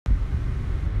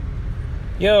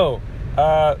Yo,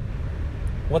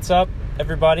 what's up,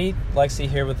 everybody? Lexi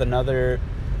here with another,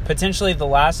 potentially the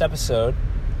last episode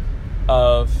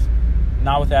of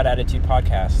Not With That Attitude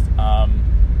podcast.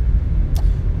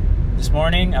 This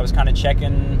morning, I was kind of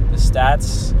checking the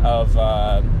stats of,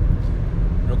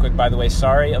 real quick, by the way,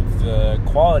 sorry of the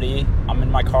quality. I'm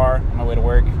in my car on my way to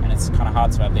work, and it's kind of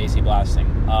hot, so I have the AC blasting.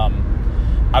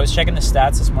 I was checking the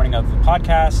stats this morning of the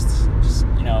podcast, just,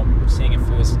 seeing if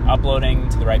it was uploading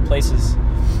to the right places.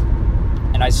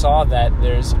 And I saw that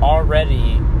there's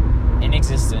already in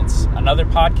existence another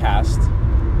podcast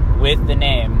with the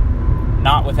name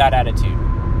Not With That Attitude.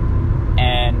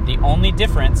 And the only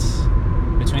difference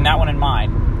between that one and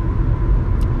mine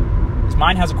is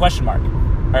mine has a question mark,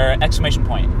 or exclamation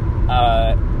point.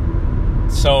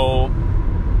 So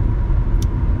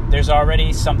there's already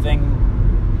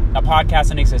a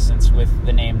podcast in existence with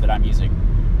the name that I'm using.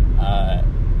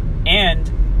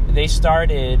 And they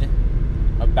started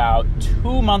about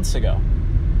 2 months ago.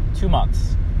 2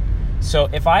 months. So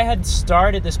if I had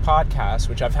started this podcast,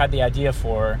 which I've had the idea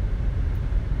for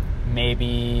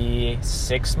maybe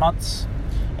 6 months,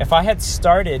 if I had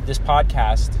started this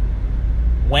podcast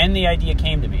when the idea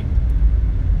came to me,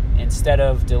 instead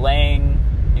of delaying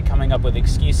and coming up with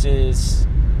excuses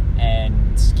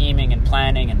and scheming and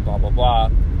planning and blah, blah, blah,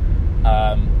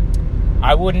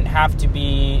 I wouldn't have to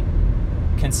be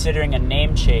considering a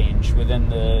name change within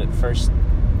the first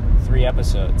 3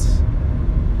 episodes.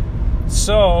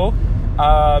 So,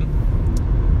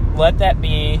 let that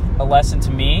be a lesson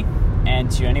to me and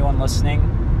to anyone listening.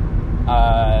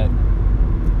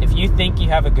 If you think you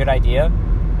have a good idea,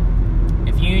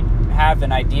 if you have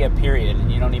an idea, period,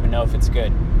 and you don't even know if it's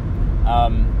good,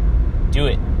 do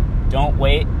it. Don't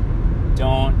wait.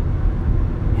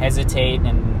 Don't hesitate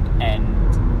and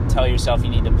tell yourself you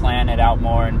need to plan it out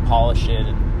more and polish it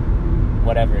and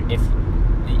whatever. If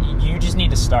you just need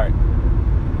to start,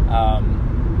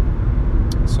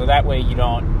 so that way you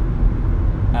don't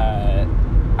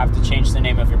have to change the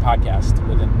name of your podcast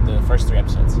within the first 3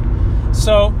 episodes.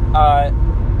 So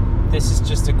this is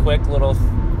just a quick little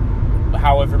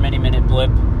however many minute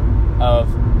blip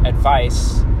of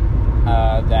advice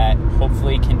that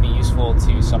hopefully can be useful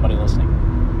to somebody listening.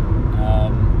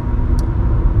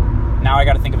 Now I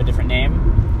got to think of a different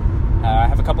name. I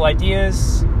have a couple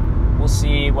ideas. We'll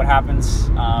see what happens.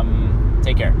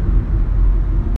 Take care.